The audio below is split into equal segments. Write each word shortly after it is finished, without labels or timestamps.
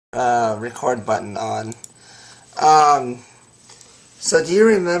record button on. Um, so do you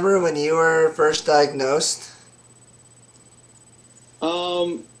remember when you were first diagnosed?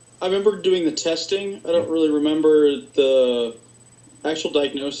 Um, I remember doing the testing. I don't really remember the actual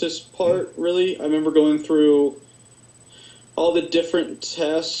diagnosis part, really. I remember going through all the different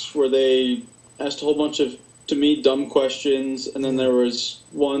tests where they asked a whole bunch of, to me, dumb questions, and then there was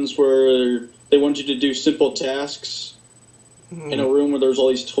ones where they wanted you to do simple tasks in Hmm. a room where there was all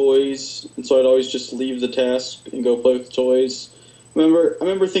these toys, and so I'd always just leave the task and go play with the toys. I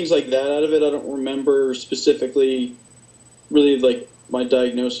remember things like that out of it. I don't remember specifically really like my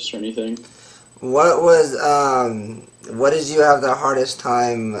diagnosis or anything. What did you have the hardest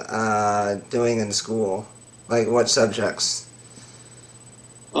time doing in school? Like what subjects?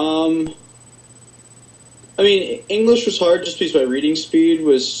 Um, I mean, English was hard just because my reading speed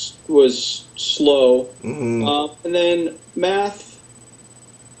was slow, Hmm. and then math,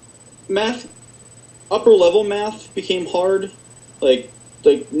 upper level math became hard. Like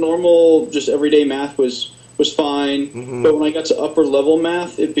like normal, just everyday math was fine, Hmm. but when I got to upper level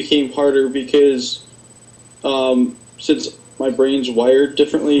math, it became harder because since my brain's wired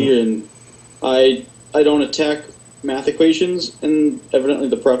differently and I don't attack math equations in evidently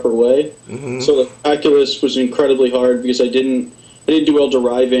the proper way. Hmm. So the calculus was incredibly hard because I didn't do well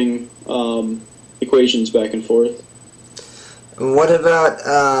deriving equations back and forth. What about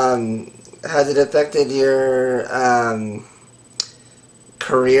has it affected your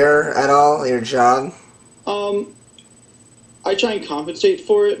career at all? Your job? Um, I try and compensate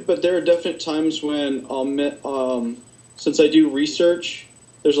for it, but there are definite times when since I do research,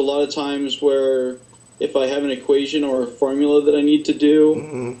 there's a lot of times where if I have an equation or a formula that I need to do,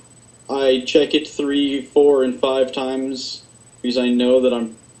 Hmm. I check it three, four, and five times because I know that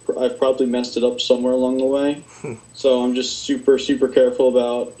I've probably messed it up somewhere along the way. So I'm just super careful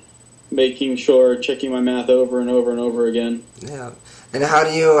about making sure checking my math over and over and over again. Yeah. And how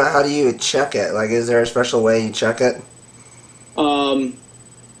do you check it? Like, is there a special way you check it? Um,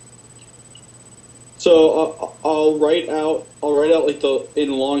 so I'll write out like the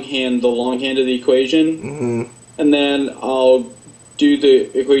in longhand the longhand of the equation, Hmm. and then I'll do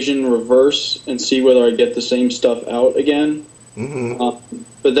the equation in reverse and see whether I get the same stuff out again. Hmm.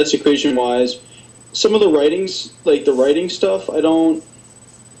 But that's equation wise. Some of the writings, like the writing stuff, I don't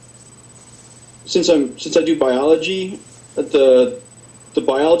since I do biology, the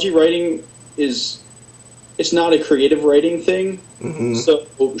biology writing is it's not a creative writing thing. Hmm. So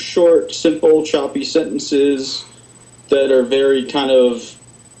short, simple, choppy sentences that are very kind of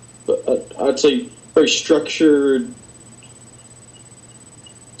I'd say very structured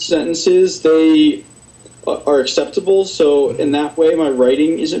sentences, they are acceptable. So in Hmm. that way, my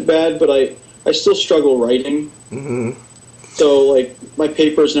writing isn't bad, but I still struggle writing. Hmm. So like my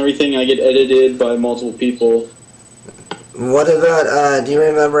papers and everything, I get edited by multiple people. What about, do you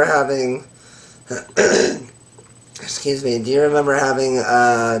remember having, excuse me, do you remember having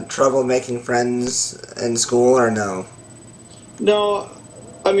trouble making friends in school or no? No,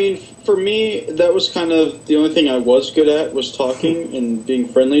 I mean for me, that was kind of the only thing I was good at was talking and being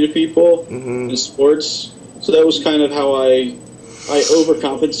friendly to people Hmm. in sports. So that was kind of how I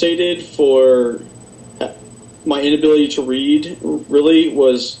overcompensated for my inability to read. Really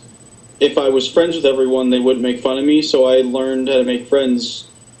was if I was friends with everyone, they wouldn't make fun of me. So I learned how to make friends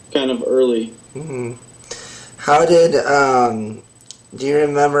kind of early. Hmm. How did, do you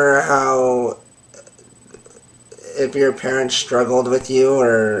remember how, if your parents struggled with you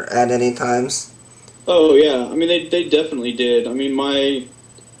or at any times? Oh yeah, I mean they definitely did. I mean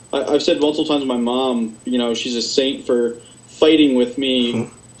I've said multiple times my mom, you know, she's a saint for fighting with me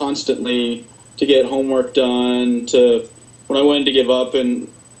constantly to get homework done. To when I wanted to give up and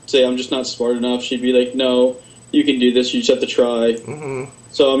say I'm just not smart enough, she'd be like, "No, you can do this. You just have to try." Hmm.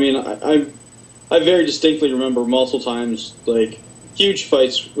 So I mean I very distinctly remember multiple times like huge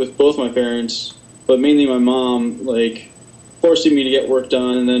fights with both my parents, but mainly my mom, like forcing me to get work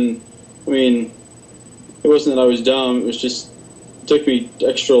done. And then, I mean, it wasn't that I was dumb; it was just it took me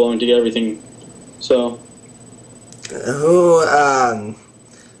extra long to get everything. So Who,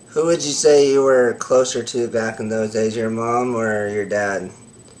 who would you say you were closer to back in those days, your mom or your dad?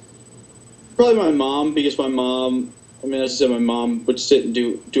 probably my mom because my mom. I mean, as I said, my mom would sit and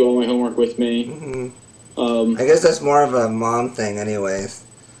do all my homework with me. Hmm. I Um, guess that's more of a mom thing, anyways.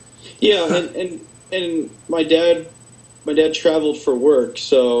 yeah, and my dad traveled for work,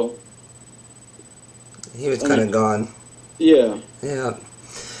 so He was I kind mean, of gone. yeah. Yeah.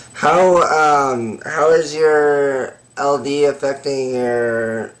 How is your LD affecting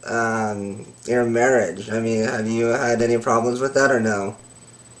your marriage? I mean, have you had any problems with that or no?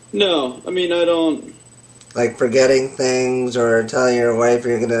 No, I mean I don't. Like forgetting things or telling your wife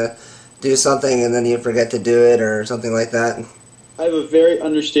you're gonna do something and then you forget to do it or something like that? I have a very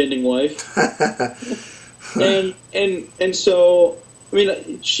understanding wife, and so I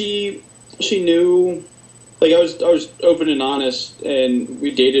mean she knew, like I was open and honest, and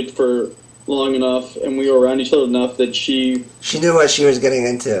we dated for long enough, and we were around each other enough that She knew what she was getting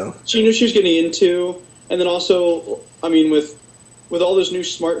into. she knew she was getting into, and then also I mean with all those new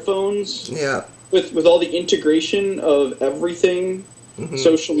smartphones, Yeah. with all the integration of everything, Hmm.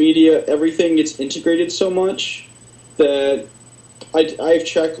 social media, everything gets integrated so much that I have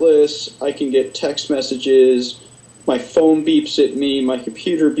checklists. I can get text messages. My phone beeps at me. My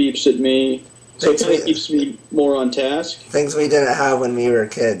computer beeps at me. So it Things kind we of keeps me more on task. things we didn't have when we were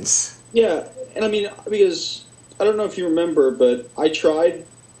kids. Yeah, and I mean because I don't know if you remember, but I tried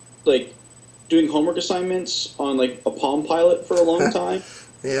like doing homework assignments on like a Palm Pilot for a long time,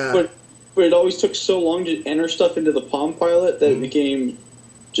 Yeah. but it always took so long to enter stuff into the Palm Pilot that it Hmm. became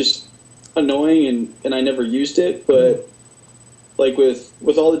just annoying, and I never used it. Hmm. But like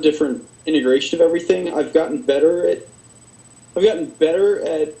with all the different integration of everything, I've gotten better at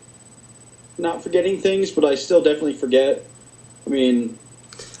not forgetting things, but I still definitely forget. I mean,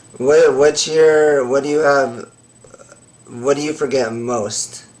 What do you have? What do you forget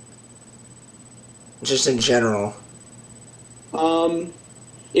most? Just in general. um,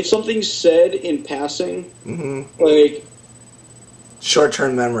 if something's said in passing, Hmm. like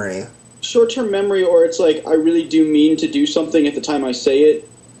Short-term memory. short-term memory, or it's like I really do mean to do something at the time I say it,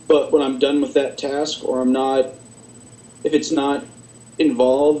 but when I'm done with that task, or I'm not, if it's not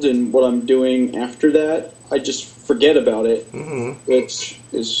involved in what I'm doing after that, I just forget about it, Hmm. which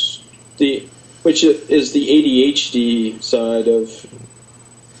is the which is the ADHD side of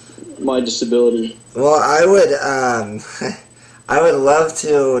my disability. Well, I would love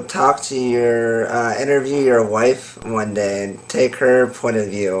to talk to interview your wife one day and take her point of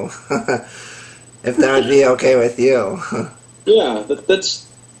view, if that would be okay with you. Yeah, that's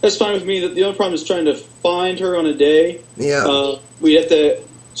fine with me. The only problem is trying to find her on a day. Yeah, We have to.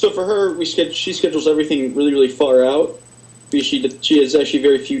 So for her, she schedules everything really really far out because she has actually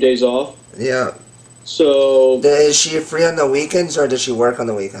very few days off. yeah. So Is she free on the weekends or does she work on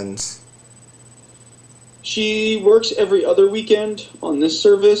the weekends? she works every other weekend on this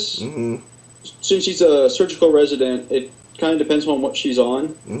service. Mm-hmm. Since she's a surgical resident, it kind of depends on what she's on.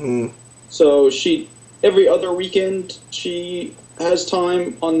 Mm-hmm. So she every other weekend she has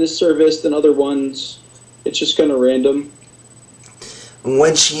time on this service. Then other ones, it's just kind of random.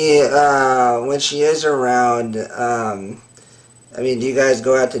 When she is around, I mean, do you guys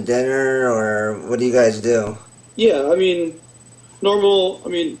go out to dinner or what do you guys do? Yeah, I mean normal. I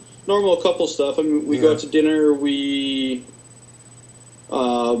mean normal couple stuff. I mean we go Yeah. out to dinner.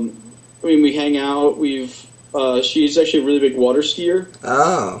 Um, I mean we hang out. She's actually a really big water skier.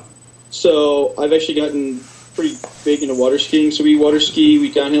 Oh, So I've actually gotten pretty big into water skiing. So we water ski, we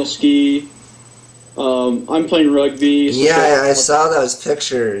downhill ski. I'm playing rugby. So yeah, I saw those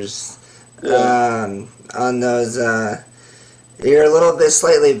pictures. yeah, On those. You're a little bit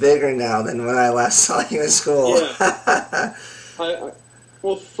slightly bigger now than when I last saw you in school. yeah. I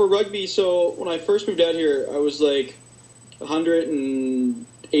well for rugby. So when I first moved out here, I was like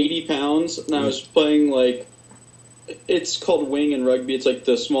 180 pounds, and I was playing like it's called wing in rugby. It's like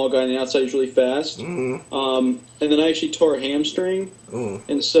the small guy on the outside is really fast. Mm-hmm. And then I actually tore a hamstring, Ooh.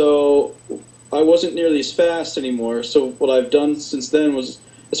 and so I wasn't nearly as fast anymore. So what I've done since then was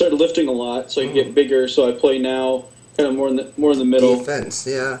I started lifting a lot so I could get bigger. So I play now kind of more in the middle. Defense,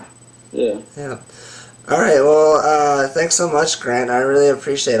 yeah. Yeah. Yeah. All right. Well, thanks so much, Grant. I really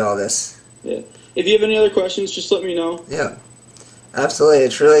appreciate all this. Yeah. If you have any other questions, just let me know. Yeah. Absolutely.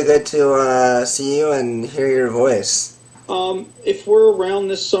 It's really good to see you and hear your voice. If we're around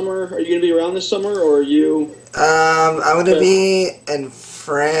this summer, are you going to be around this summer, or are you? I'm going to be in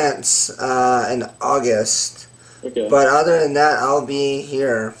France in August. Okay. But other than that, I'll be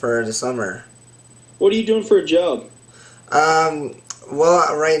here for the summer. What are you doing for a job? Um,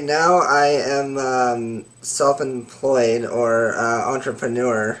 well, right now I am self-employed or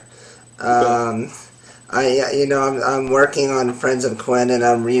entrepreneur. Okay. Um, I'm working on Friends of Quinn and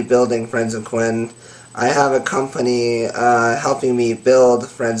I'm rebuilding Friends of Quinn. I have a company helping me build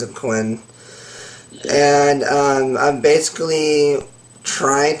Friends of Quinn, and I'm basically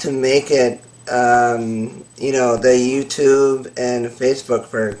trying to make it, the YouTube and Facebook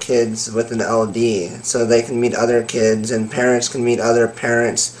for kids with an LD, so they can meet other kids and parents can meet other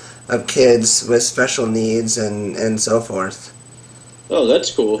parents of kids with special needs and so forth. Oh,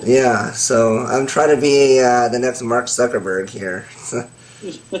 that's cool. Yeah, so I'm trying to be the next Mark Zuckerberg here.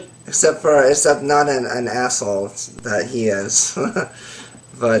 except not an asshole that he is.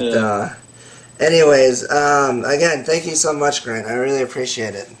 But Yeah. anyways, again, thank you so much, Grant. I really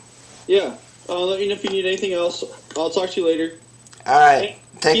appreciate it. Yeah. Let me know if you need anything else. I'll talk to you later. All right,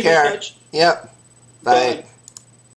 take Keep in care. touch. Yep. Bye. Bye.